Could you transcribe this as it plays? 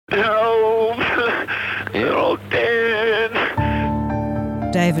Help! They're all dead.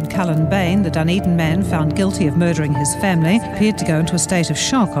 David Cullen Bain, the Dunedin man found guilty of murdering his family, appeared to go into a state of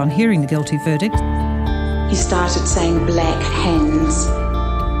shock on hearing the guilty verdict. He started saying black hands,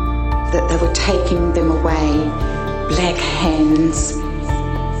 that they were taking them away. Black hands.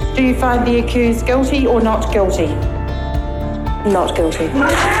 Do you find the accused guilty or not guilty? Not guilty.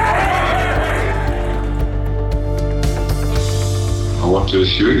 I want to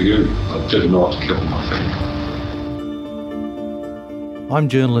assure you, I did not kill my family. I'm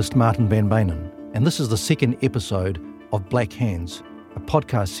journalist Martin van Bainen, and this is the second episode of Black Hands, a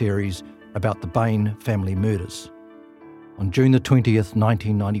podcast series about the Bain family murders. On June the 20th,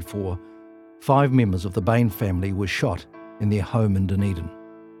 1994, 5 members of the Bain family were shot in their home in Dunedin.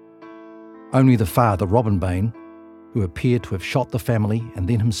 Only the father, Robin Bain, who appeared to have shot the family and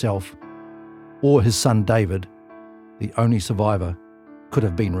then himself, or his son David, the only survivor, could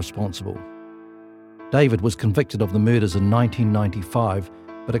have been responsible. David was convicted of the murders in 1995,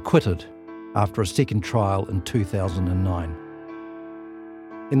 but acquitted after a second trial in 2009.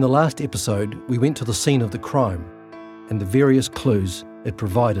 In the last episode, we went to the scene of the crime and the various clues it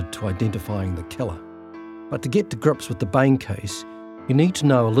provided to identifying the killer. But to get to grips with the Bain case, you need to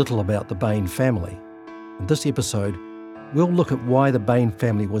know a little about the Bain family. In this episode, we'll look at why the Bain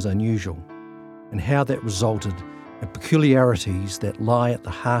family was unusual and how that resulted in peculiarities that lie at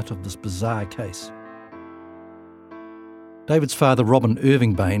the heart of this bizarre case. David's father, Robin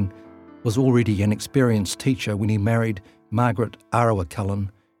Irving Bain, was already an experienced teacher when he married Margaret Arawa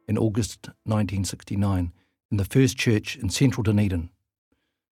Cullen in August 1969 in the First Church in central Dunedin.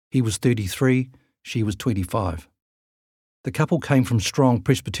 He was 33, she was 25. The couple came from strong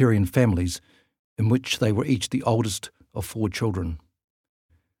Presbyterian families in which they were each the oldest of 4 children.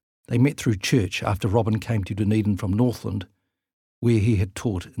 They met through church after Robin came to Dunedin from Northland, where he had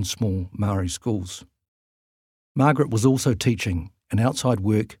taught in small Maori schools. Margaret was also teaching, and outside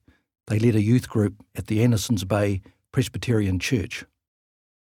work, they led a youth group at the Andersons Bay Presbyterian Church.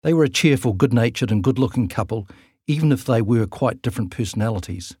 They were a cheerful, good-natured and good-looking couple, even if they were quite different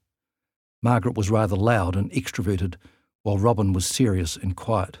personalities. Margaret was rather loud and extroverted, while Robin was serious and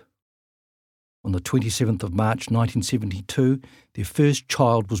quiet. On the 27th of March 1972, their first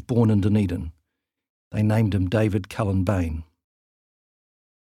child was born in Dunedin. They named him David Cullen Bain.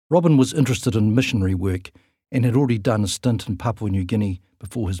 Robin was interested in missionary work and had already done a stint in Papua New Guinea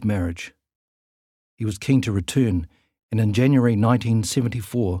before his marriage. He was keen to return, and in January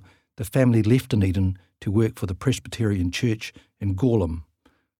 1974, the family left Dunedin to work for the Presbyterian Church in Gorlam,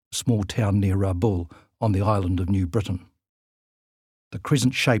 a small town near Rabaul on the island of New Britain. The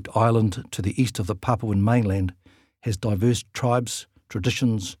crescent-shaped island to the east of the Papuan mainland has diverse tribes,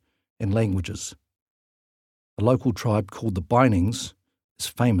 traditions and languages. A local tribe called the Bainings is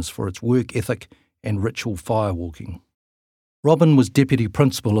famous for its work ethic and ritual firewalking. Robin was deputy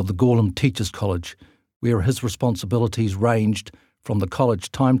principal of the Gorlam Teachers College, where his responsibilities ranged from the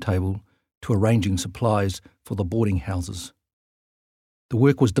college timetable to arranging supplies for the boarding houses. The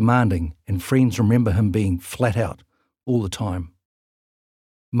work was demanding, and friends remember him being flat out all the time.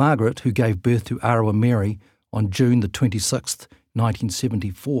 Margaret, who gave birth to Arawa Mary on June the 26th,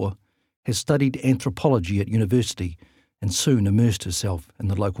 1974, has studied anthropology at university and soon immersed herself in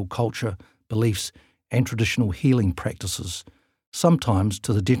the local culture, beliefs and traditional healing practices, sometimes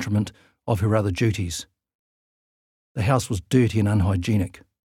to the detriment of her other duties. The house was dirty and unhygienic.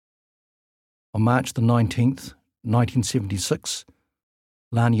 On March the 19th, 1976,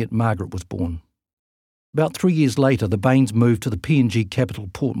 Laniet Margaret was born. About 3 years later, the Bains moved to the PNG capital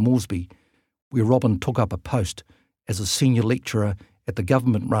Port Moresby, where Robin took up a post as a senior lecturer at the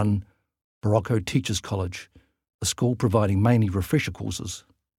government-run Barocco Teachers College, a school providing mainly refresher courses.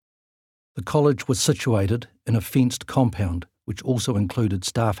 The college was situated in a fenced compound, which also included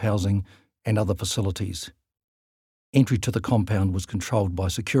staff housing and other facilities. Entry to the compound was controlled by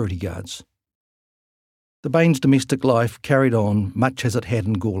security guards. The Bains' domestic life carried on much as it had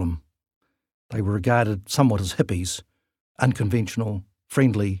in Gorlam. They were regarded somewhat as hippies, unconventional,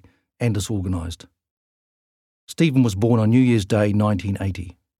 friendly and disorganised. Stephen was born on New Year's Day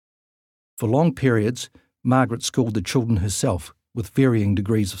 1980. For long periods, Margaret schooled the children herself with varying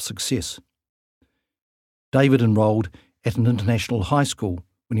degrees of success. David enrolled at an international high school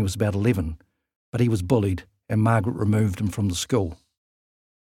when he was about 11, but he was bullied and Margaret removed him from the school.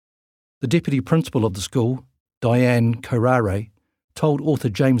 The deputy principal of the school, Diane Korare, told author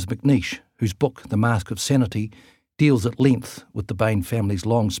James McNeish, whose book The Mask of Sanity deals at length with the Bain family's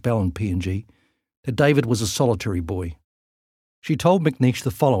long spell in PNG, that David was a solitary boy. She told McNeish the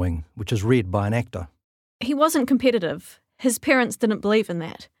following, which is read by an actor. He wasn't competitive. His parents didn't believe in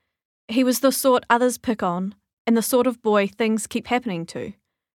that. He was the sort others pick on, and the sort of boy things keep happening to.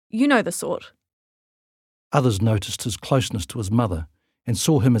 You know the sort. Others noticed his closeness to his mother and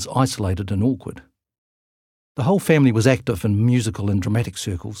saw him as isolated and awkward. The whole family was active in musical and dramatic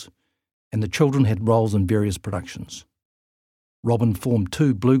circles, and the children had roles in various productions. Robin formed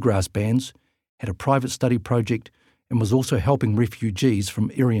 2 bluegrass bands, had a private study project, and was also helping refugees from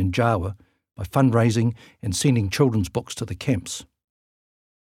Irian Jawa by fundraising and sending children's books to the camps.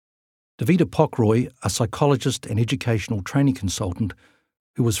 Davida Pockroy, a psychologist and educational training consultant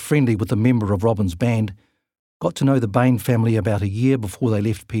who was friendly with a member of Robin's band, got to know the Bain family about a year before they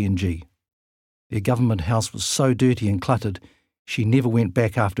left PNG. Their government house was so dirty and cluttered, she never went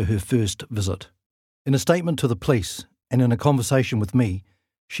back after her first visit. In a statement to the police and in a conversation with me,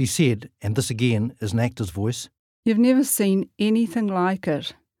 she said, and this again is an actor's voice, "You've never seen anything like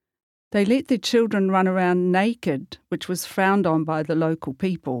it. They let their children run around naked, which was frowned on by the local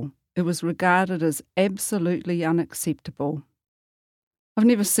people. It was regarded as absolutely unacceptable. I've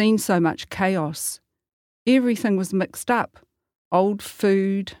never seen so much chaos. Everything was mixed up. Old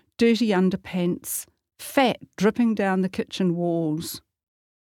food, dirty underpants, fat dripping down the kitchen walls."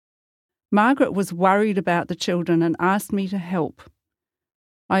 Margaret was worried about the children and asked me to help.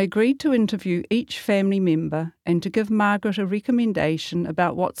 I agreed to interview each family member and to give Margaret a recommendation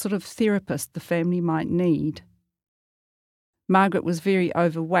about what sort of therapist the family might need. Margaret was very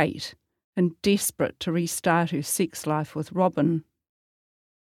overweight and desperate to restart her sex life with Robin.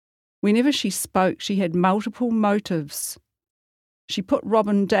 Whenever she spoke, she had multiple motives. She put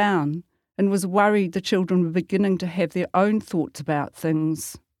Robin down and was worried the children were beginning to have their own thoughts about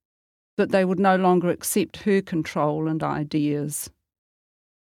things, that they would no longer accept her control and ideas.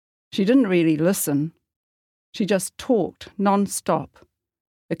 She didn't really listen. She just talked non-stop,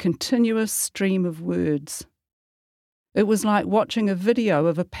 a continuous stream of words. It was like watching a video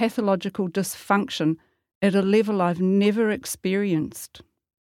of a pathological dysfunction at a level I've never experienced.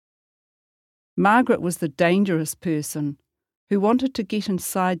 Margaret was the dangerous person who wanted to get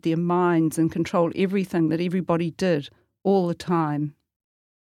inside their minds and control everything that everybody did all the time.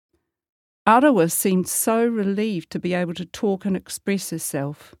 Arawa seemed so relieved to be able to talk and express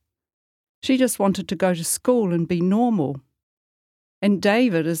herself. She just wanted to go to school and be normal. And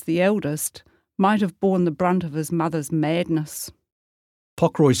David, as the eldest, might have borne the brunt of his mother's madness.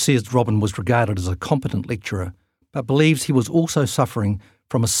 Pockroy says Robin was regarded as a competent lecturer, but believes he was also suffering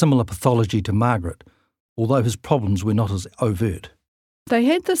from a similar pathology to Margaret, although his problems were not as overt. They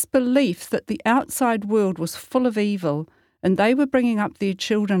had this belief that the outside world was full of evil, and they were bringing up their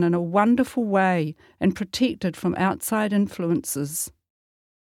children in a wonderful way and protected from outside influences.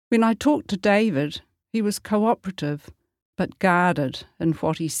 When I talked to David, he was cooperative, but guarded in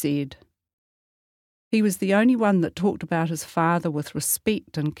what he said. He was the only one that talked about his father with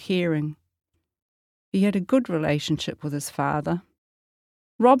respect and caring. He had a good relationship with his father.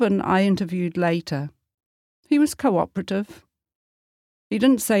 Robin I interviewed later. He was cooperative. He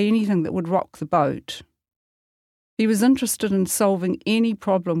didn't say anything that would rock the boat. He was interested in solving any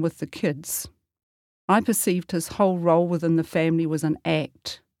problem with the kids. I perceived his whole role within the family was an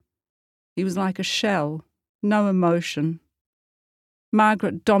act. He was like a shell, no emotion.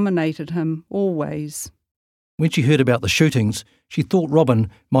 Margaret dominated him, always. When she heard about the shootings, she thought Robin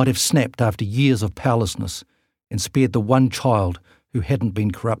might have snapped after years of powerlessness and spared the one child who hadn't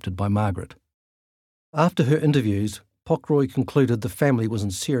been corrupted by Margaret. After her interviews, Pockroy concluded the family was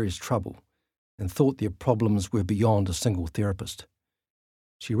in serious trouble and thought their problems were beyond a single therapist.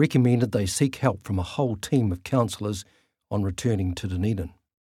 She recommended they seek help from a whole team of counsellors on returning to Dunedin.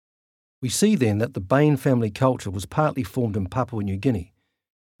 We see then that the Bain family culture was partly formed in Papua New Guinea,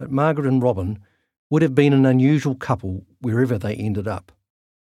 but Margaret and Robin would have been an unusual couple wherever they ended up.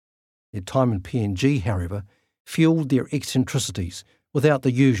 Their time in PNG, however, fueled their eccentricities without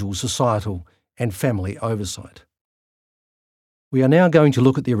the usual societal and family oversight. We are now going to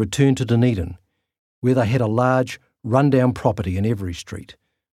look at their return to Dunedin, where they had a large, run-down property in Every Street,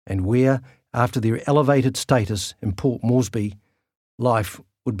 and where, after their elevated status in Port Moresby, life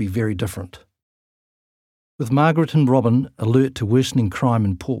would be very different. With Margaret and Robin alert to worsening crime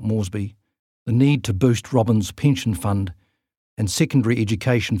in Port Moresby, the need to boost Robin's pension fund, and secondary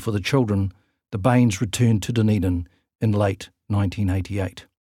education for the children, the Bains returned to Dunedin in late 1988.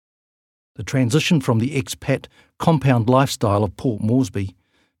 The transition from the expat compound lifestyle of Port Moresby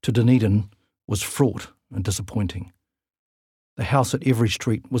to Dunedin was fraught and disappointing. The house at Every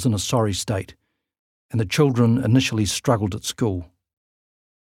Street was in a sorry state, and the children initially struggled at school.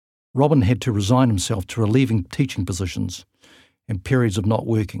 Robin had to resign himself to relieving teaching positions and periods of not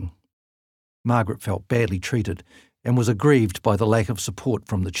working. Margaret felt badly treated and was aggrieved by the lack of support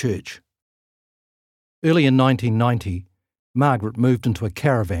from the church. Early in 1990, Margaret moved into a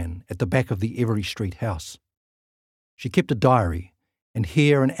caravan at the back of the Every Street house. She kept a diary, and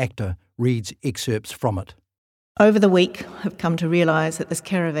here an actor reads excerpts from it. Over the week, I've come to realise that this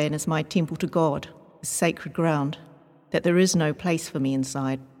caravan is my temple to God, is sacred ground, that there is no place for me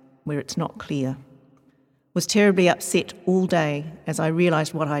inside where it's not clear. Was terribly upset all day as I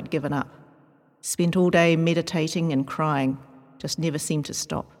realised what I'd given up. Spent all day meditating and crying, just never seemed to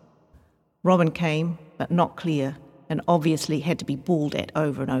stop. Robin came, but not clear, and obviously had to be bawled at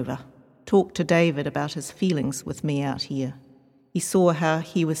over and over. Talked to David about his feelings with me out here. He saw how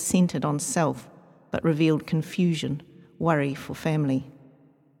he was centred on self, but revealed confusion, worry for family.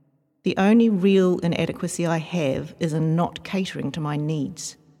 The only real inadequacy I have is in not catering to my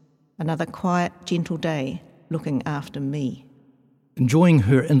needs. Another quiet, gentle day looking after me. Enjoying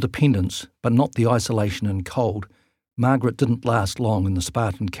her independence, but not the isolation and cold, Margaret didn't last long in the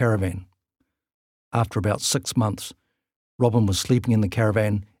Spartan caravan. After about 6 months, Robin was sleeping in the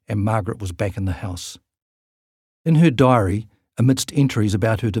caravan and Margaret was back in the house. In her diary, amidst entries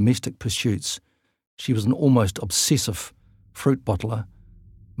about her domestic pursuits, she was an almost obsessive fruit bottler.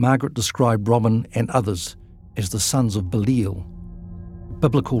 Margaret described Robin and others as the sons of Belial, a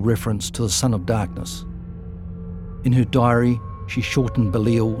biblical reference to the son of darkness. In her diary, she shortened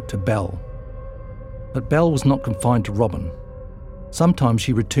Belial to Bel. But Bel was not confined to Robin. Sometimes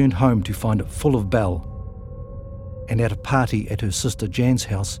she returned home to find it full of Bel, and at a party at her sister Jan's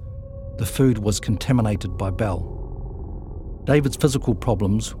house, the food was contaminated by Bel. David's physical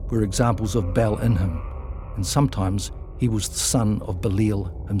problems were examples of Bel in him, and sometimes he was the son of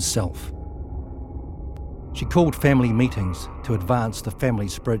Belial himself. She called family meetings to advance the family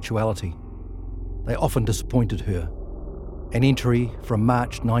spirituality. They often disappointed her. An entry from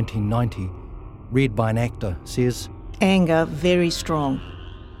March 1990, read by an actor, says, Anger very strong.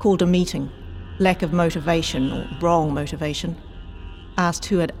 Called a meeting. Lack of motivation or wrong motivation. Asked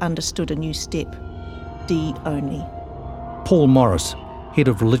who had understood a new step. D only. Paul Morris, head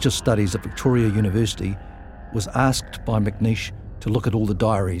of religious studies at Victoria University, was asked by McNeish to look at all the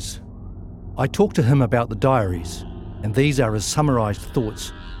diaries. I talked to him about the diaries, and these are his summarised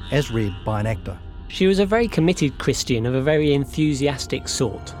thoughts as read by an actor. She was a very committed Christian of a very enthusiastic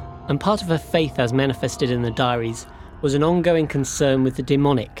sort, and part of her faith as manifested in the diaries was an ongoing concern with the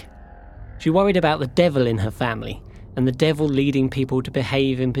demonic. She worried about the devil in her family, and the devil leading people to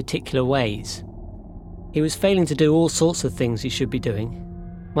behave in particular ways. He was failing to do all sorts of things he should be doing.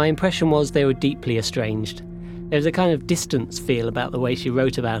 My impression was they were deeply estranged. There was a kind of distance feel about the way she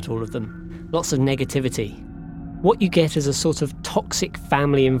wrote about all of them. Lots of negativity. What you get is a sort of toxic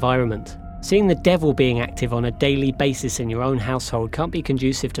family environment. Seeing the devil being active on a daily basis in your own household can't be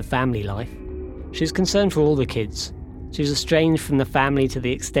conducive to family life. She was concerned for all the kids. She was estranged from the family to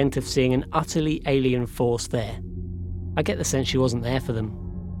the extent of seeing an utterly alien force there. I get the sense she wasn't there for them.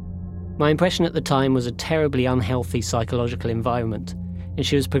 My impression at the time was a terribly unhealthy psychological environment, and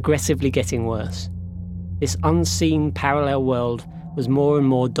she was progressively getting worse. This unseen parallel world was more and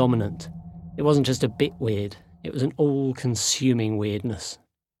more dominant. It wasn't just a bit weird, it was an all-consuming weirdness.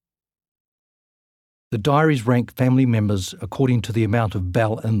 The diaries rank family members according to the amount of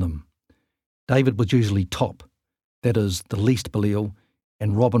Bel in them. David was usually top, that is, the least Belial,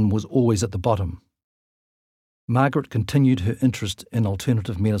 and Robin was always at the bottom. Margaret continued her interest in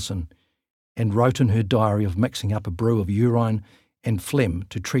alternative medicine and wrote in her diary of mixing up a brew of urine and phlegm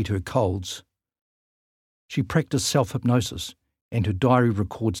to treat her colds. She practiced self-hypnosis, and her diary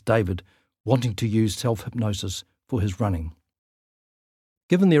records David wanting to use self-hypnosis for his running.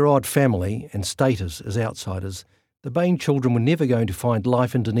 Given their odd family and status as outsiders, the Bain children were never going to find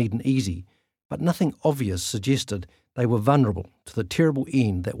life in Dunedin easy, but nothing obvious suggested they were vulnerable to the terrible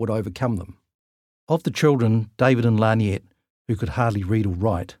end that would overcome them. Of the children, David and Laniette, who could hardly read or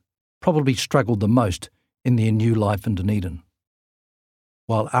write, probably struggled the most in their new life in Dunedin.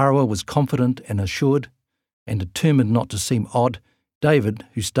 While Arawa was confident and assured and determined not to seem odd, David,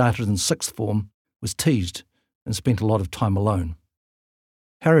 who started in sixth form, was teased and spent a lot of time alone.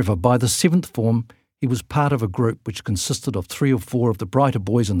 However, by the seventh form, he was part of a group which consisted of 3 or 4 of the brighter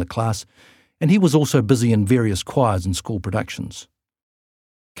boys in the class, and he was also busy in various choirs and school productions.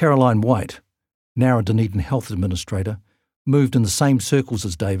 Caroline White, now a Dunedin health administrator, moved in the same circles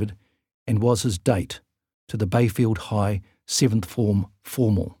as David and was his date to the Bayfield High 7th form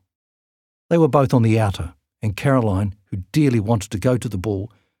formal. They were both on the outer, and Caroline, who dearly wanted to go to the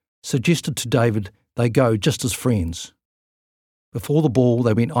ball, suggested to David they go just as friends. Before the ball,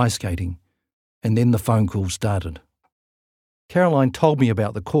 they went ice skating, and then the phone calls started. Caroline told me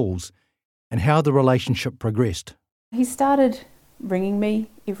about the calls and how the relationship progressed. He started ringing me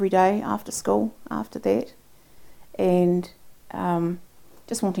every day after school after that, and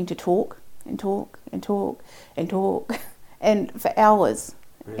just wanting to talk and talk and talk and talk and for hours.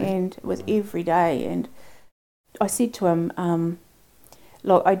 Really? And it was every day. And I said to him,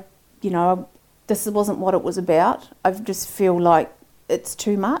 look, this wasn't what it was about. I just feel like it's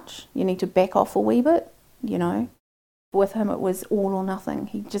too much. You need to back off a wee bit, With him it was all or nothing.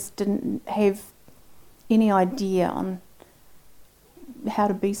 He just didn't have any idea on how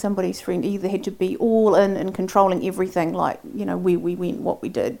to be somebody's friend. He either had to be all in and controlling everything, like, where we went, what we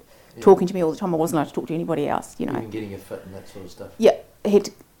did, talking to me all the time. I wasn't allowed to talk to anybody else, Even getting a fit and that sort of stuff. Yeah,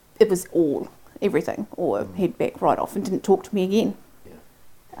 it was all, everything, or he'd back right off and didn't talk to me again.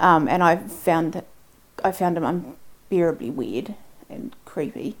 Yeah. And I found him unbearably weird and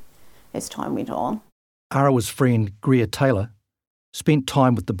creepy as time went on. Arawa's friend, Greer Taylor, spent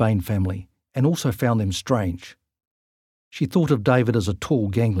time with the Bain family and also found them strange. She thought of David as a tall,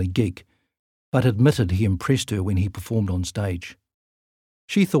 gangly geek, but admitted he impressed her when he performed on stage.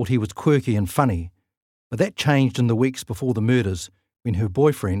 She thought he was quirky and funny, but that changed in the weeks before the murders when her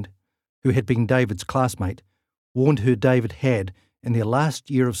boyfriend, who had been David's classmate, warned her David had, in their last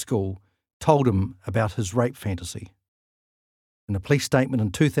year of school, told him about his rape fantasy. In a police statement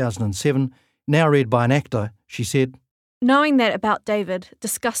in 2007, now read by an actor, she said, "Knowing that about David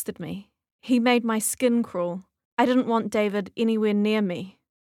disgusted me. He made my skin crawl. I didn't want David anywhere near me."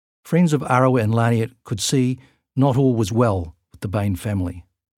 Friends of Arawa and Laniet could see not all was well with the Bain family.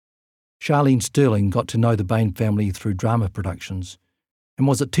 Charlene Sterling got to know the Bain family through drama productions and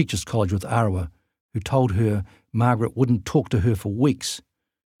was at Teachers College with Arawa, who told her Margaret wouldn't talk to her for weeks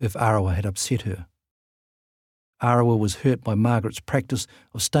if Arawa had upset her. Arawa was hurt by Margaret's practice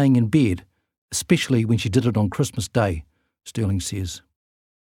of staying in bed, especially when she did it on Christmas Day, Sterling says.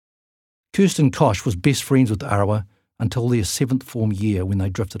 Kirsten Kosh was best friends with Arawa until their 7th form year when they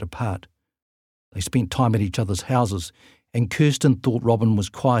drifted apart. They spent time at each other's houses, and Kirsten thought Robin was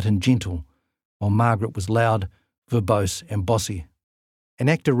quiet and gentle, while Margaret was loud, verbose and bossy. An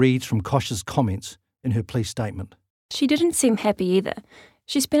actor reads from Kosh's comments in her police statement. "She didn't seem happy either.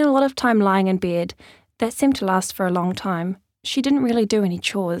 She spent a lot of time lying in bed. That seemed to last for a long time. She didn't really do any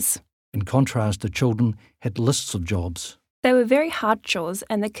chores." In contrast, the children had lists of jobs. They were very hard chores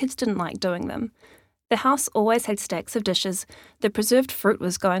and the kids didn't like doing them. The house always had stacks of dishes, the preserved fruit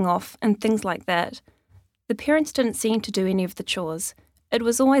was going off and things like that. The parents didn't seem to do any of the chores. It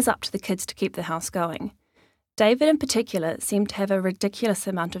was always up to the kids to keep the house going. David in particular seemed to have a ridiculous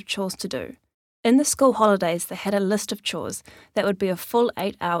amount of chores to do. In the school holidays they had a list of chores that would be a full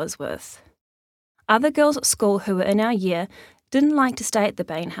 8 hours worth. Other girls at school who were in our year didn't like to stay at the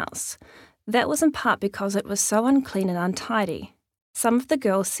Bain house. That was in part because it was so unclean and untidy. Some of the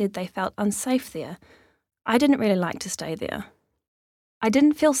girls said they felt unsafe there. I didn't really like to stay there. I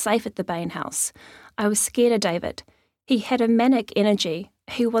didn't feel safe at the Bain house. I was scared of David. He had a manic energy.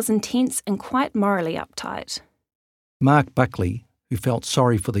 He was intense and quite morally uptight. Mark Buckley, who felt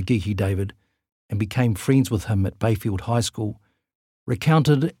sorry for the geeky David and became friends with him at Bayfield High School,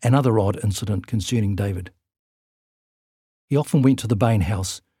 recounted another odd incident concerning David. He often went to the Bain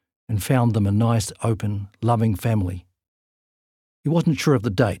house and found them a nice, open, loving family. He wasn't sure of the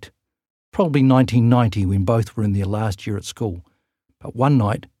date, probably 1990 when both were in their last year at school, but one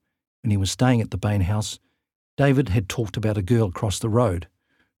night, when he was staying at the Bain house, David had talked about a girl across the road,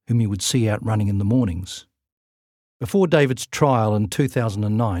 whom he would see out running in the mornings. Before David's trial in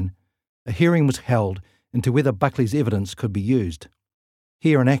 2009, a hearing was held into whether Buckley's evidence could be used.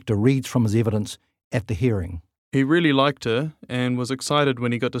 Here an actor reads from his evidence at the hearing. He really liked her and was excited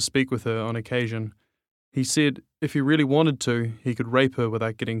when he got to speak with her on occasion. He said if he really wanted to, he could rape her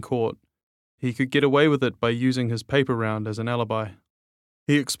without getting caught. He could get away with it by using his paper round as an alibi.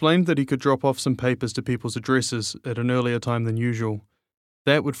 He explained that he could drop off some papers to people's addresses at an earlier time than usual.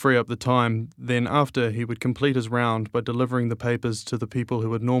 That would free up the time, then after he would complete his round by delivering the papers to the people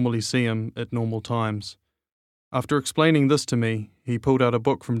who would normally see him at normal times. After explaining this to me, he pulled out a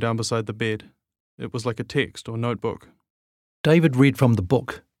book from down beside the bed. It was like a text or notebook. David read from the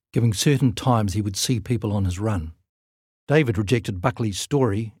book, giving certain times he would see people on his run. David rejected Buckley's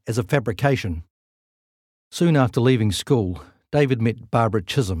story as a fabrication. Soon after leaving school, David met Barbara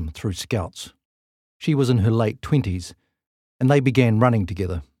Chisholm through Scouts. She was in her late 20s, and they began running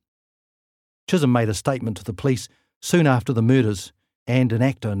together. Chisholm made a statement to the police soon after the murders, and an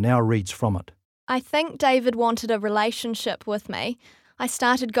actor now reads from it. "I think David wanted a relationship with me. I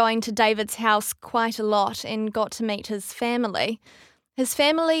started going to David's house quite a lot and got to meet his family. His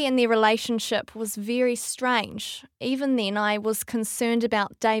family and their relationship was very strange. Even then, I was concerned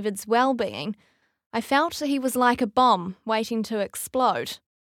about David's well-being. I felt he was like a bomb waiting to explode.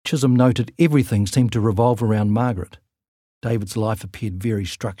 Chisholm noted everything seemed to revolve around Margaret. David's life appeared very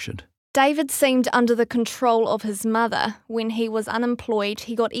structured. David seemed under the control of his mother. When he was unemployed,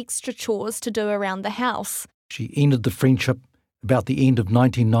 he got extra chores to do around the house. She ended the friendship about the end of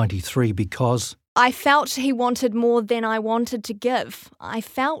 1993 because I felt he wanted more than I wanted to give. I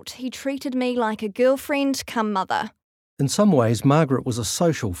felt he treated me like a girlfriend come mother. in some ways Margaret was a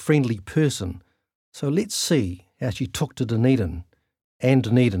social, friendly person. So let's see how she took to Dunedin and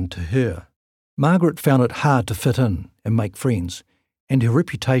Dunedin to her. Margaret found it hard to fit in and make friends, and her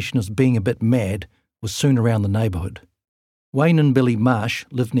reputation as being a bit mad was soon around the neighbourhood. Wayne and Billy Marsh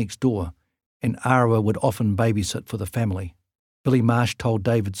lived next door, and Arawa would often babysit for the family. Billy Marsh told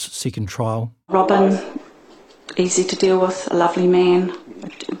David's second trial, Robin, easy to deal with, a lovely man, a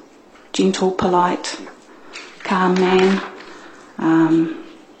gentle, polite, calm man,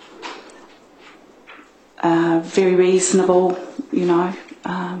 very reasonable, you know.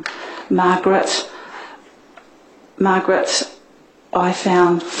 Margaret, I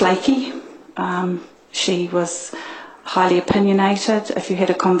found flaky. She was highly opinionated. If you had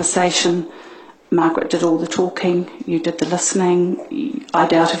a conversation, Margaret did all the talking, you did the listening. I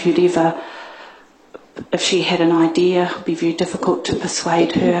doubt if she had an idea, it would be very difficult to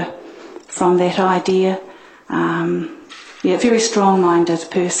persuade her from that idea. Very strong-minded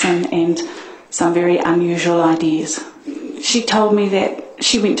person and some very unusual ideas. She told me that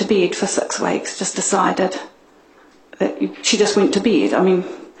she went to bed for 6 weeks, just decided that she just went to bed. I mean,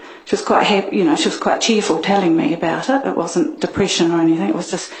 she was quite happy, she was quite cheerful telling me about it. It wasn't depression or anything. It was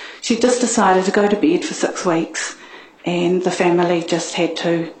just, she just decided to go to bed for 6 weeks and the family just had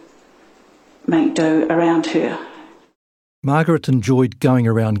to make do around her. Margaret enjoyed going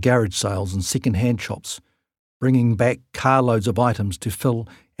around garage sales and second-hand shops, bringing back carloads of items to fill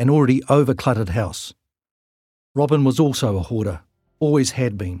an already over-cluttered house. Robin was also a hoarder, always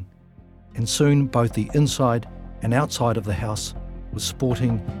had been, and soon both the inside and outside of the house was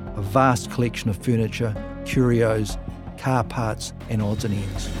sporting a vast collection of furniture, curios, car parts and odds and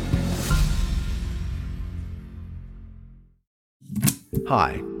ends.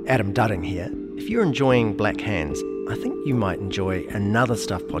 Hi, Adam Dudding here. If you're enjoying Black Hands, I think you might enjoy another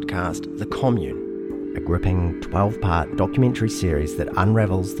Stuff podcast, The Commune, a gripping 12-part documentary series that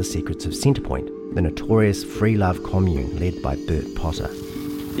unravels the secrets of Centrepoint, the notorious free love commune led by Bert Potter.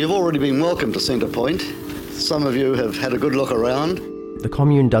 You've already been welcome to Centrepoint. Some of you have had a good look around. The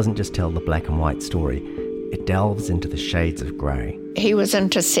commune doesn't just tell the black and white story, it delves into the shades of grey. He was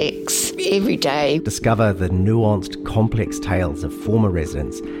into sex every day. Discover the nuanced, complex tales of former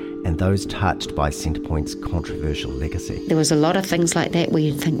residents and those touched by Centrepoint's controversial legacy. There was a lot of things like that where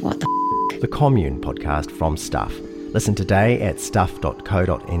you'd think, what the The Commune podcast from Stuff. Listen today at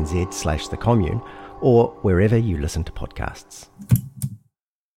stuff.co.nz/The Commune or wherever you listen to podcasts.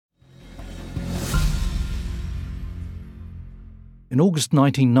 In August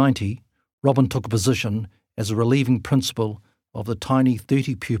 1990, Robin took a position as a relieving principal of the tiny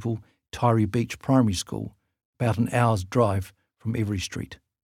 30-pupil Tyree Beach Primary School, about an hour's drive from Every Street.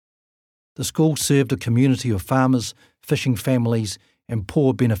 The school served a community of farmers, fishing families and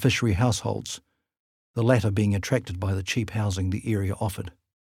poor beneficiary households, the latter being attracted by the cheap housing the area offered.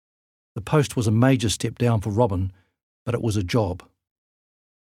 The post was a major step down for Robin, but it was a job.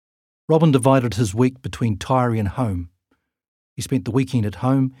 Robin divided his week between Tyree and home. He spent the weekend at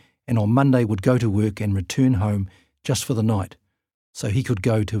home and on Monday would go to work and return home just for the night, so he could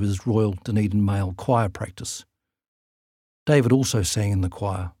go to his Royal Dunedin Male choir practice. David also sang in the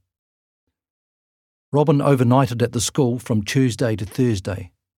choir. Robin overnighted at the school from Tuesday to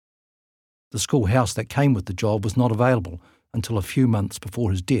Thursday. The schoolhouse that came with the job was not available until a few months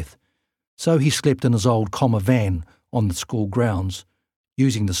before his death, so he slept in his old comma van on the school grounds,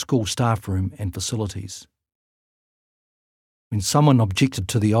 using the school staff room and facilities. When someone objected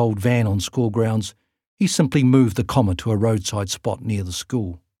to the old van on school grounds, he simply moved the comma to a roadside spot near the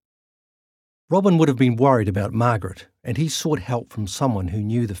school. Robin would have been worried about Margaret, and he sought help from someone who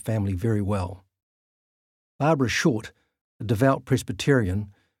knew the family very well. Barbara Short, a devout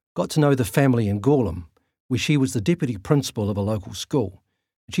Presbyterian, got to know the family in Gorham, where she was the deputy principal of a local school.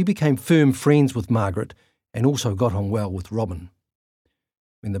 She became firm friends with Margaret and also got on well with Robin.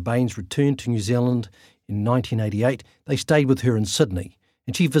 When the Bains returned to New Zealand in 1988, they stayed with her in Sydney,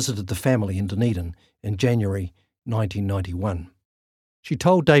 and she visited the family in Dunedin in January 1991. She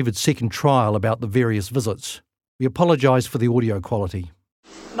told David's second trial about the various visits. We apologise for the audio quality.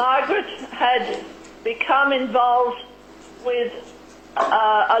 Margaret had become involved with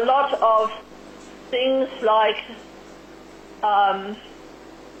a lot of things like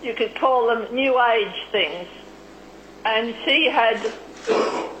you could call them New Age things. And she had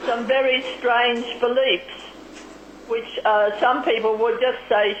some very strange beliefs, which some people would just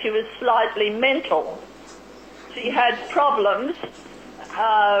say she was slightly mental. She had problems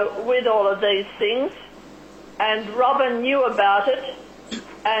with all of these things, and Robin knew about it,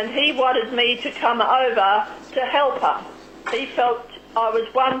 and he wanted me to come over to help her. He felt I was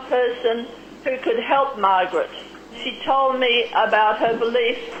one person who could help Margaret. She told me about her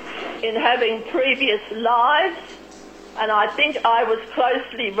belief in having previous lives, and I think I was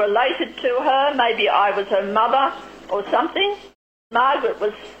closely related to her. Maybe I was her mother or something. Margaret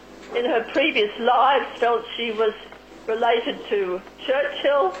was, in her previous lives, felt she was related to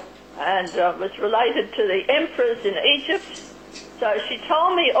Churchill and was related to the emperors in Egypt. So she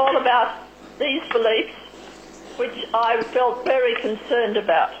told me all about these beliefs, which I felt very concerned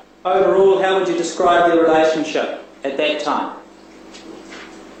about. Overall, how would you describe your relationship at that time?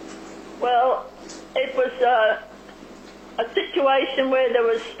 Well, it was a situation where there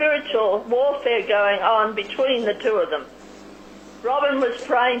was spiritual warfare going on between the two of them. Robin was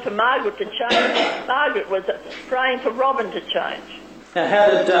praying for Margaret to change. Margaret was praying for Robin to change. Now,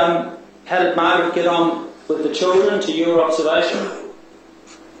 how did Margaret get on with the children, to your observation?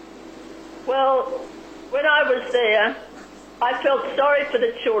 Well, when I was there, I felt sorry for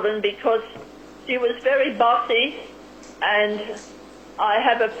the children because she was very bossy, and I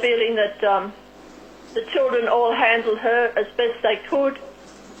have a feeling that the children all handled her as best they could.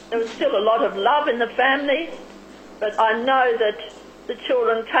 There was still a lot of love in the family, but I know that the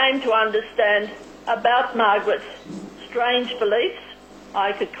children came to understand about Margaret's strange beliefs.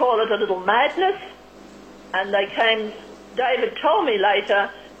 I could call it a little madness, and David told me later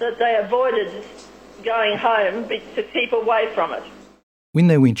that they avoided going home to keep away from it. When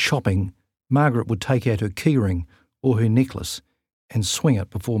they went shopping, Margaret would take out her keyring or her necklace and swing it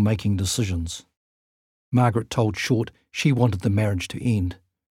before making decisions. Margaret told Short she wanted the marriage to end,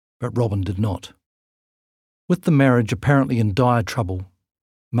 but Robin did not. With the marriage apparently in dire trouble,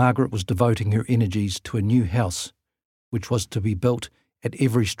 Margaret was devoting her energies to a new house, which was to be built at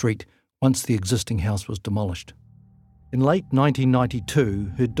every street once the existing house was demolished. In late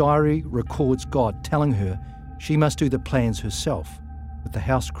 1992, her diary records God telling her she must do the plans herself, with the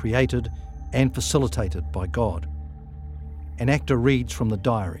house created and facilitated by God. An actor reads from the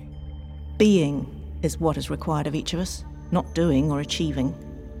diary. Being is what is required of each of us, not doing or achieving.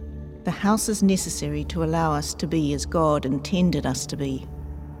 The house is necessary to allow us to be as God intended us to be.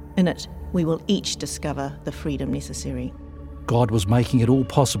 In it, we will each discover the freedom necessary. God was making it all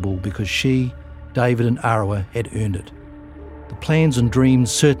possible because she, David and Arawa had earned it. The plans and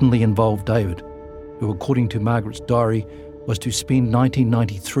dreams certainly involved David, who, according to Margaret's diary, was to spend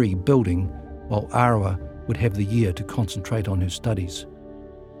 1993 building, while Arawa would have the year to concentrate on her studies.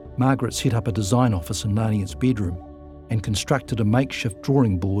 Margaret set up a design office in Narnia's bedroom and constructed a makeshift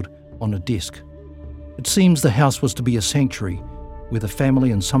drawing board on a desk. It seems the house was to be a sanctuary where the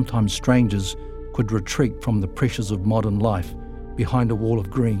family and sometimes strangers could retreat from the pressures of modern life behind a wall of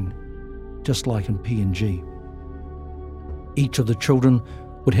green, just like in PNG. Each of the children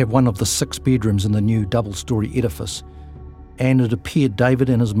would have one of the 6 bedrooms in the new double-storey edifice, and it appeared David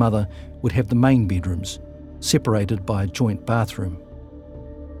and his mother would have the main bedrooms, separated by a joint bathroom.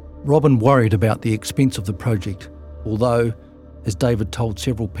 Robin worried about the expense of the project, although, as David told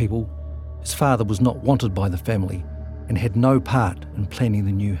several people, his father was not wanted by the family and had no part in planning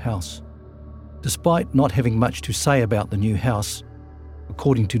the new house. Despite not having much to say about the new house,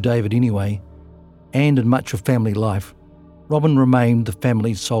 according to David anyway, and in much of family life, Robin remained the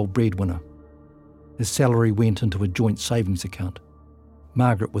family's sole breadwinner. His salary went into a joint savings account.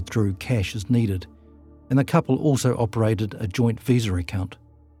 Margaret withdrew cash as needed, and the couple also operated a joint Visa account.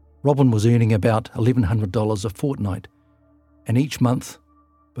 Robin was earning about $1,100 a fortnight, and each month,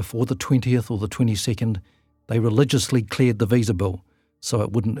 before the 20th or the 22nd, they religiously cleared the Visa bill so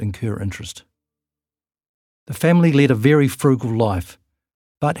it wouldn't incur interest. The family led a very frugal life,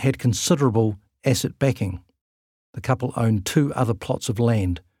 but had considerable asset backing. The couple owned 2 other plots of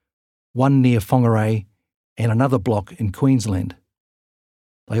land, one near Whangarei and another block in Queensland.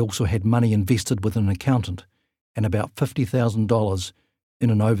 They also had money invested with an accountant and about $50,000 in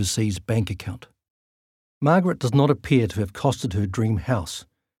an overseas bank account. Margaret does not appear to have costed her dream house,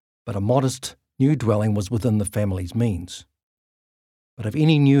 but a modest new dwelling was within the family's means. But if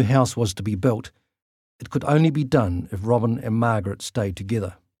any new house was to be built, it could only be done if Robin and Margaret stayed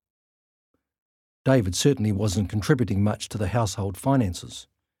together. David certainly wasn't contributing much to the household finances.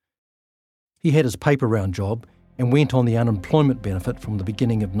 He had his paper round job and went on the unemployment benefit from the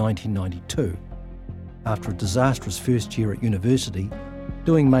beginning of 1992. After a disastrous first year at university,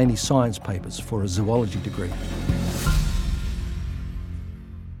 doing mainly science papers for a zoology degree.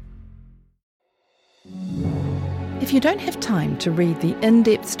 If you don't have time to read the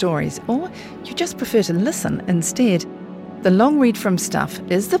in-depth stories, or you just prefer to listen instead, The Long Read From Stuff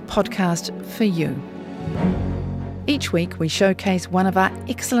is the podcast for you. Each week we showcase one of our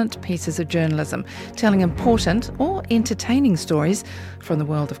excellent pieces of journalism, telling important or entertaining stories from the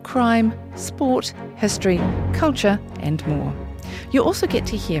world of crime, sport, history, culture and more. You also get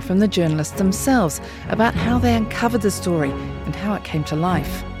to hear from the journalists themselves about how they uncovered the story and how it came to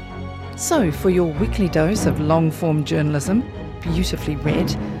life. So, for your weekly dose of long-form journalism, beautifully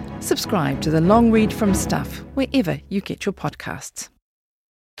read, subscribe to The Long Read From Stuff wherever you get your podcasts.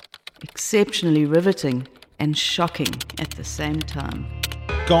 Exceptionally riveting and shocking at the same time.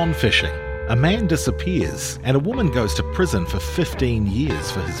 Gone fishing. A man disappears and a woman goes to prison for 15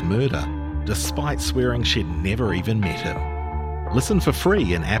 years for his murder, despite swearing she'd never even met him. Listen for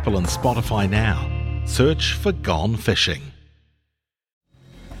free in Apple and Spotify now. Search for Gone Fishing.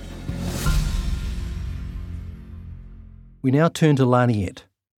 We now turn to Laniette.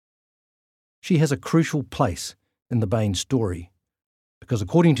 She has a crucial place in the Bain story, because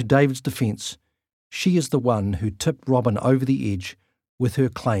according to David's defence, she is the one who tipped Robin over the edge with her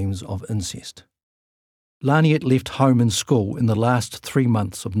claims of incest. Laniette left home and school in the last 3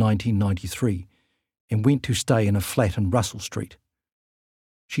 months of 1993 and went to stay in a flat in Russell Street.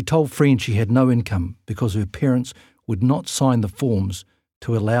 She told friends she had no income because her parents would not sign the forms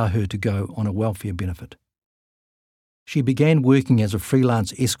to allow her to go on a welfare benefit. She began working as a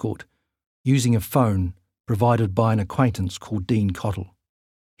freelance escort using a phone provided by an acquaintance called Dean Cottle.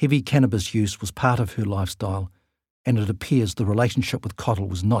 Heavy cannabis use was part of her lifestyle, and it appears the relationship with Cottle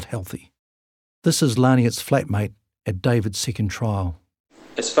was not healthy. This is Laniette's flatmate at David's second trial.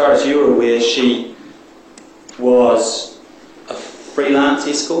 As far as you're aware, she was a freelance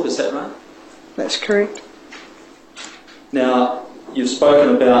escort, is that right? That's correct. Now, you've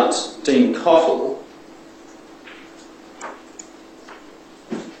spoken about Dean Cottle.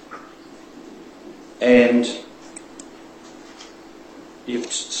 And you've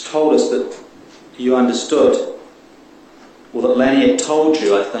told us that you understood, well, that Laniette told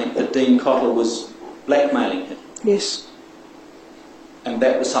you, I think, that Dean Cottle was blackmailing him. Yes. And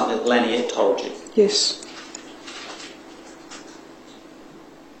that was something that Laniette told you. Yes.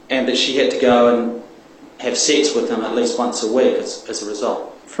 And that she had to go and have sex with him at least once a week as a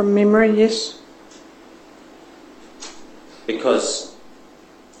result. From memory, yes. Because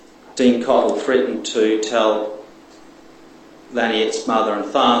Dean Cottle threatened to tell Laniette's mother and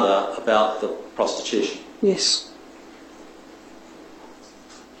father about the prostitution. Yes.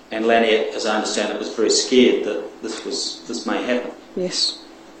 And Laniette, as I understand it, was very scared that this may happen. Yes.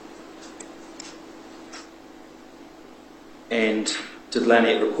 And did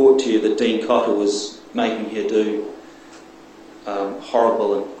Laniette report to you that Dean Cottle was making her do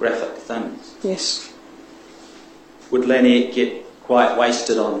horrible and graphic things? Yes. Would Laniette get quite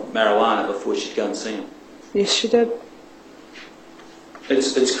wasted on marijuana before she'd go and see him? Yes, she did.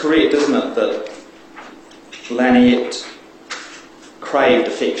 It's correct, isn't it, that Laniette craved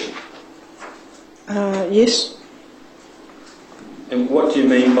affection? Yes. And what do you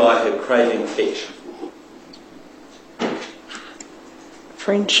mean by her craving affection?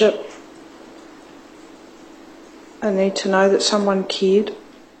 Friendship. I need to know that someone cared.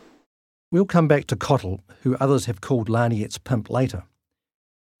 We'll come back to Cottle, who others have called Laniette's pimp, later.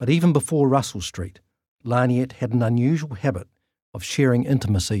 But even before Russell Street, Laniette had an unusual habit of sharing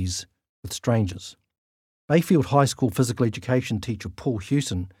intimacies with strangers. Bayfield High School physical education teacher Paul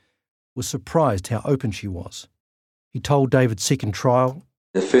Hewson was surprised how open she was. He told David's second trial,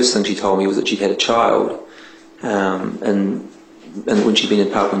 the first thing she told me was that she'd had a child, and when she'd been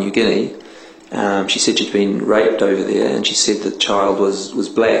in Papua New Guinea, she said she'd been raped over there, and she said the child was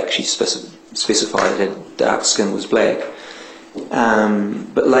black. She specified it had dark skin, was black.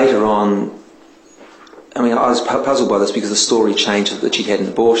 But later on, I mean, I was puzzled by this because the story changed that she'd had an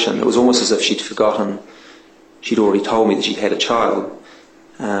abortion. It was almost as if she'd forgotten. She'd already told me that she'd had a child.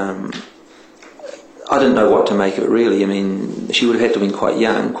 I didn't know what to make of it, really. I mean, she would have had to have been quite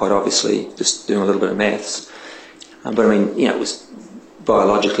young, quite obviously, just doing a little bit of maths. But I mean, you know, it was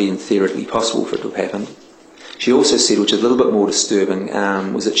biologically and theoretically possible for it to have happened. She also said, which is a little bit more disturbing,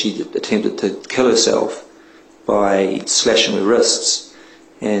 was that she attempted to kill herself by slashing her wrists.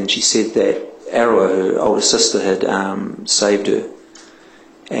 And she said that Arawa, her older sister, had saved her,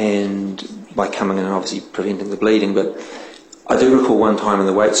 and by coming in and obviously preventing the bleeding. But I do recall one time in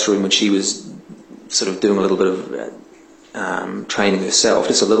the weights room when she was sort of doing a little bit of training herself,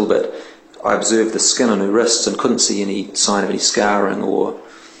 just a little bit. I observed the skin on her wrists and couldn't see any sign of any scarring or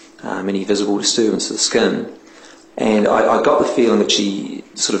any visible disturbance of the skin. And I got the feeling that she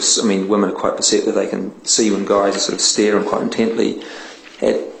sort of, I mean, women are quite perceptive. They can see when guys are sort of staring quite intently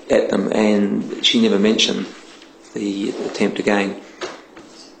at them, and she never mentioned the attempt again.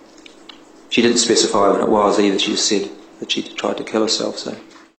 She didn't specify when it was either. She just said that she tried to kill herself. So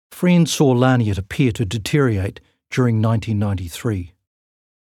Friends saw Laniet appear to deteriorate during 1993.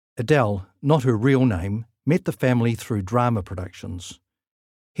 Adele, not her real name, met the family through drama productions.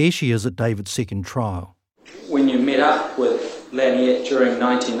 Here she is at David's second trial. When you met up with Laniet during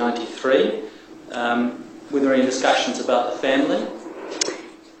 1993, were there any discussions about the family?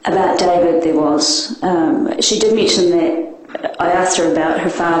 About David, there was. She did mention that I asked her about her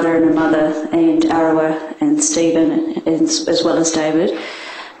father and her mother and Arawa and Stephen, as well as David,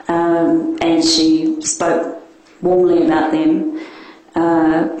 and she spoke warmly about them.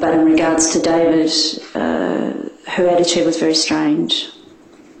 But in regards to David, her attitude was very strange.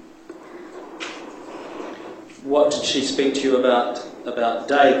 What did she speak to you about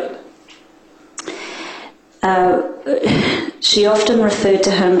David? She often referred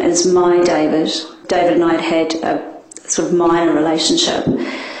to him as my David. David and I had a sort of minor relationship.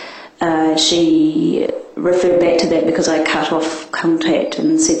 She referred back to that because I cut off contact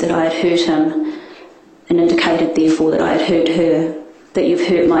and said that I had hurt him, and indicated therefore that I had hurt her, that you've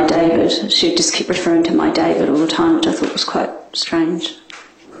hurt my David. She just kept referring to my David all the time, which I thought was quite strange.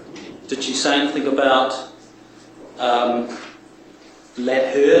 Did she say anything about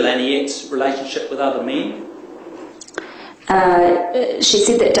Laniet's relationship with other men? She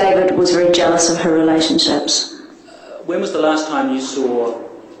said that David was very jealous of her relationships. When was the last time you saw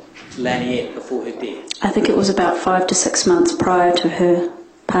Laniet before her death? I think it was about 5 to 6 months prior to her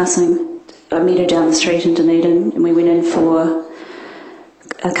passing. I met her down the street in Dunedin, and we went in for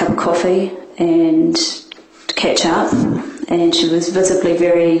a cup of coffee and to catch up, and she was visibly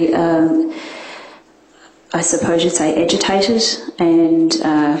very, I suppose you'd say, agitated and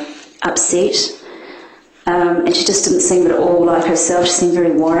upset, and she just didn't seem at all like herself. She seemed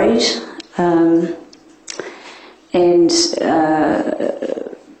very worried, and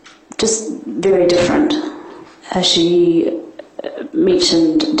just very different. She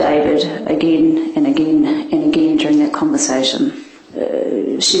mentioned David again and again and again during that conversation.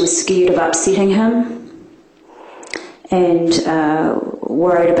 She was scared of upsetting him and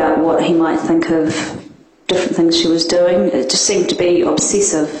worried about what he might think of different things she was doing. It just seemed to be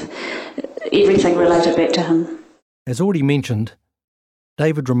obsessive. Everything related back to him. As already mentioned,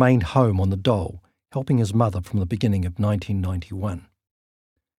 David remained home on the dole, helping his mother from the beginning of 1991.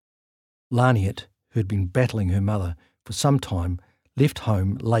 Laniet, who had been battling her mother for some time, left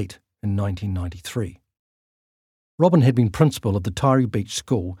home late in 1993. Robin had been principal of the Taieri Beach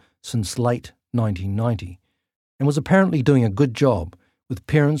School since late 1990 and was apparently doing a good job, with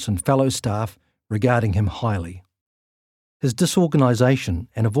parents and fellow staff regarding him highly. His disorganisation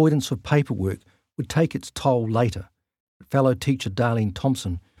and avoidance of paperwork would take its toll later, but fellow teacher Darlene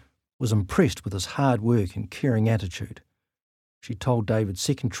Thompson was impressed with his hard work and caring attitude. She told David's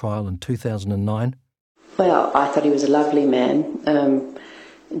second trial in 2009. Well, I thought he was a lovely man,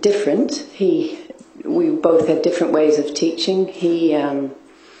 different. We both had different ways of teaching. He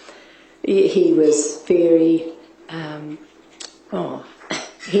was very,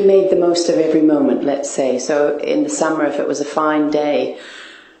 he made the most of every moment, let's say. So in the summer, if it was a fine day,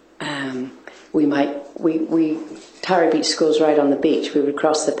 Taieri Beach School's right on the beach. We would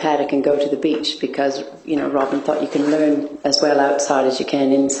cross the paddock and go to the beach because, Robin thought you can learn as well outside as you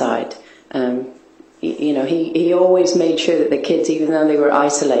can inside. He always made sure that the kids, even though they were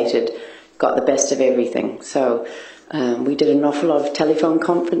isolated, got the best of everything. So we did an awful lot of telephone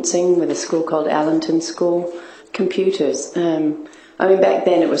conferencing with a school called Allenton School. Computers. Back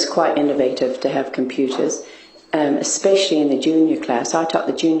then it was quite innovative to have computers, especially in the junior class. I taught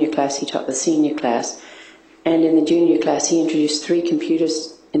the junior class, he taught the senior class. And in the junior class, he introduced 3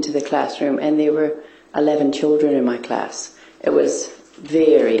 computers into the classroom, and there were 11 children in my class. It was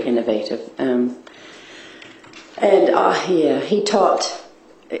very innovative. He taught.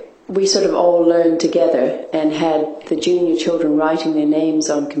 We sort of all learned together and had the junior children writing their names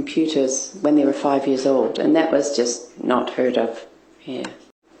on computers when they were 5 years old, and that was just not heard of here.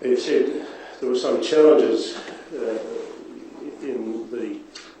 You said there were some challenges in the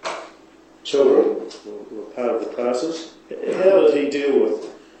children, who were part of the classes. How did he deal with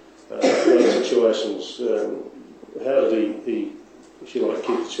those situations? How did he, if you like,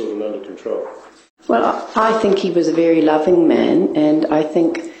 keep the children under control? Well, I think he was a very loving man, and I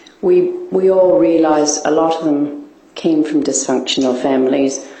think we all realised a lot of them came from dysfunctional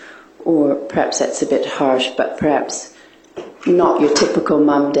families or perhaps that's a bit harsh, but perhaps not your typical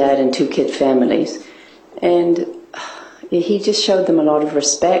mum, dad and 2 kid families. And he just showed them a lot of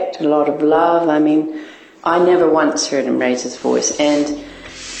respect, a lot of love. I mean, I never once heard him raise his voice. And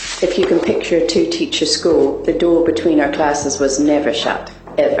if you can picture a 2-teacher school, the door between our classes was never shut,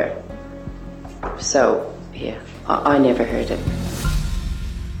 ever. So, yeah, I never heard it.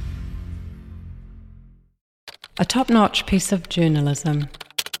 A top-notch piece of journalism.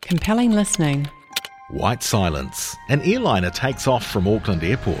 Compelling listening. White Silence. An airliner takes off from Auckland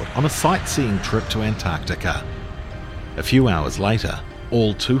Airport on a sightseeing trip to Antarctica. A few hours later,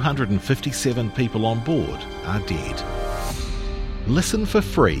 all 257 people on board are dead. Listen for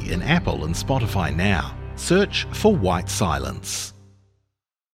free in Apple and Spotify now. Search for White Silence.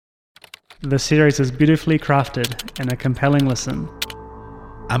 The series is beautifully crafted and a compelling listen.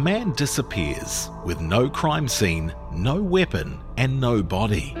 A man disappears with no crime scene, no weapon and no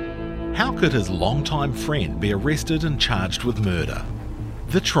body. How could his longtime friend be arrested and charged with murder?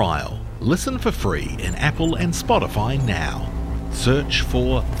 The Trial. Listen for free in Apple and Spotify now. Search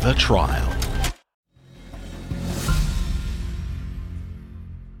for The Trial.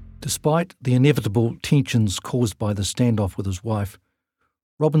 Despite the inevitable tensions caused by the standoff with his wife,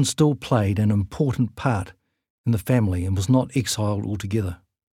 Robin still played an important part in the family and was not exiled altogether.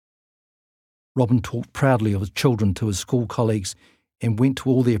 Robin talked proudly of his children to his school colleagues and went to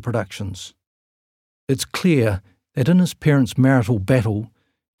all their productions. It's clear that in his parents' marital battle,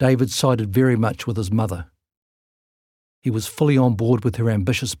 David sided very much with his mother. He was fully on board with her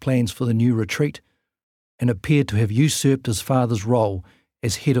ambitious plans for the new retreat and appeared to have usurped his father's role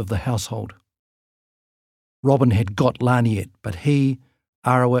as head of the household. Robin had got Laniet, but he,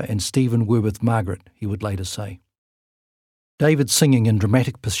 Arawa and Stephen were with Margaret, he would later say. David's singing and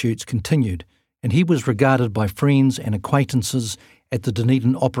dramatic pursuits continued, and he was regarded by friends and acquaintances at the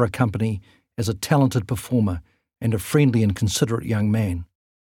Dunedin Opera Company as a talented performer and a friendly and considerate young man.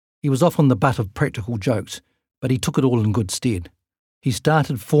 He was often the butt of practical jokes, but he took it all in good stead. He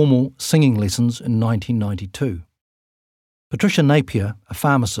started formal singing lessons in 1992. Patricia Napier, a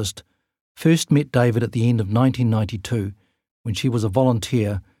pharmacist, first met David at the end of 1992 when she was a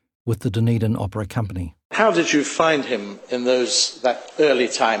volunteer with the Dunedin Opera Company. How did you find him in that early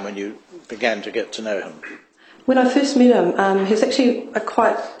time when you began to get to know him? When I first met him, he was actually a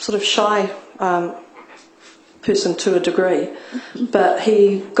quite sort of shy person to a degree, but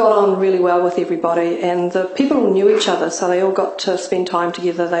he got on really well with everybody, and the people all knew each other, so they all got to spend time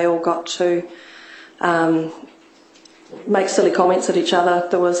together, they all got to make silly comments at each other.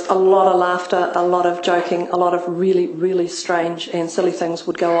 There was a lot of laughter, a lot of joking, a lot of really, really strange and silly things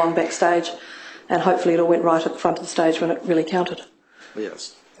would go on backstage, and hopefully it all went right at the front of the stage when it really counted.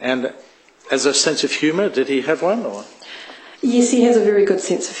 Yes. And as a sense of humour, did he have one? Or? Yes, he has a very good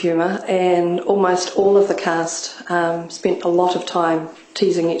sense of humour, and almost all of the cast spent a lot of time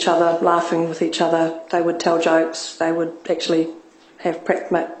teasing each other, laughing with each other. They would tell jokes, they would actually have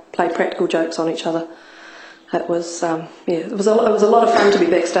play practical jokes on each other. It was it was a lot of fun to be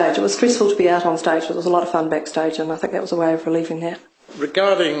backstage. It was stressful to be out on stage, but it was a lot of fun backstage, and I think that was a way of relieving that.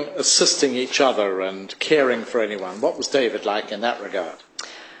 Regarding assisting each other and caring for anyone, what was David like in that regard?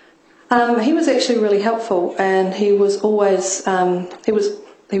 He was actually really helpful, and he was always he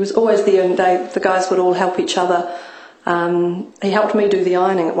was always there, and the guys would all help each other. He helped me do the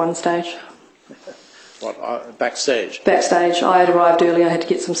ironing at one stage. What, backstage? Backstage. I had arrived early, I had to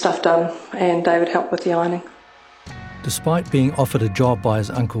get some stuff done, and David helped with the ironing. Despite being offered a job by his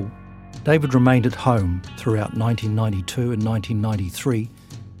uncle, David remained at home throughout 1992 and 1993,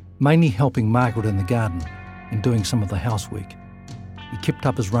 mainly helping Margaret in the garden and doing some of the housework. He kept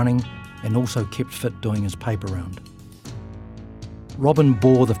up his running and also kept fit doing his paper round. Robin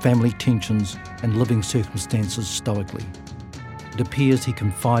bore the family tensions and living circumstances stoically. It appears he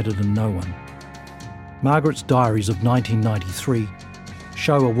confided in no one. Margaret's diaries of 1993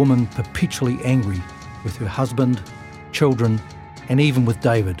 show a woman perpetually angry with her husband, children, and even with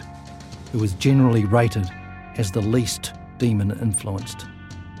David, who was generally rated as the least demon-influenced.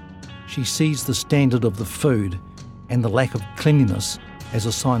 She sees the standard of the food and the lack of cleanliness as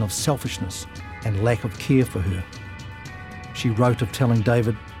a sign of selfishness and lack of care for her. She wrote of telling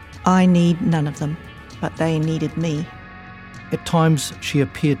David, "I need none of them, but they needed me." At times she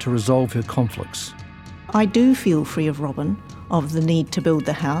appeared to resolve her conflicts. I do feel free of Robin, of the need to build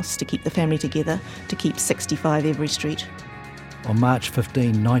the house, to keep the family together, to keep 65 Every Street. On March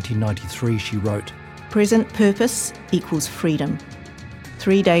 15, 1993, she wrote, "Present purpose equals freedom.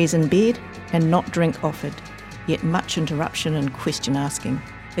 3 days in bed and not drink offered, yet much interruption and question asking.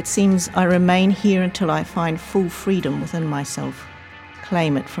 It seems I remain here until I find full freedom within myself.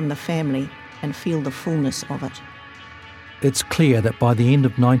 claim it from the family and feel the fullness of it. It's clear that by the end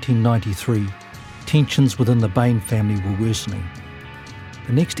of 1993, tensions within the Bain family were worsening.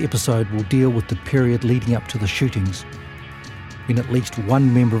 The next episode will deal with the period leading up to the shootings, when at least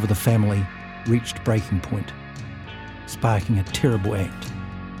one member of the family reached breaking point, sparking a terrible act.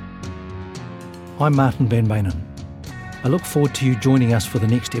 I'm Martin van Bainen. I look forward to you joining us for the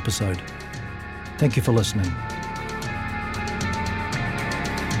next episode. Thank you for listening.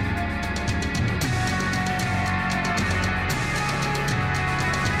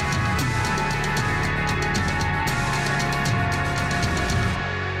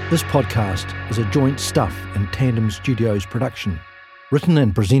 This podcast is a joint Stuff and Tandem Studios production, written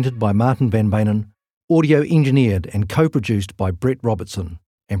and presented by Martin van Bainen, audio engineered and co-produced by Brett Robertson,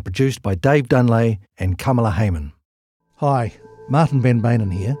 and produced by Dave Dunlay and Kamala Heyman. Hi, Martin van Bainen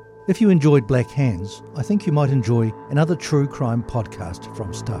here. If you enjoyed Black Hands, I think you might enjoy another true crime podcast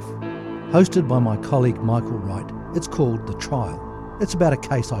from Stuff. Hosted by my colleague Michael Wright, it's called The Trial. It's about a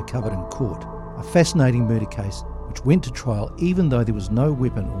case I covered in court, a fascinating murder case which went to trial even though there was no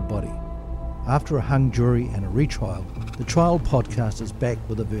weapon or body. After a hung jury and a retrial, the Trial podcast is back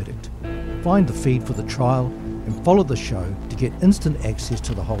with a verdict. Find the feed for The Trial and follow the show to get instant access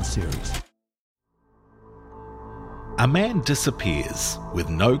to the whole series. A man disappears with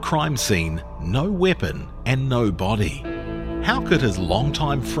no crime scene, no weapon and no body. How could his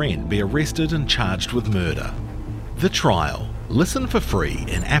longtime friend be arrested and charged with murder? The Trial. Listen for free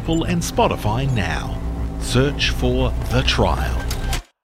in Apple and Spotify now. Search for The Trial.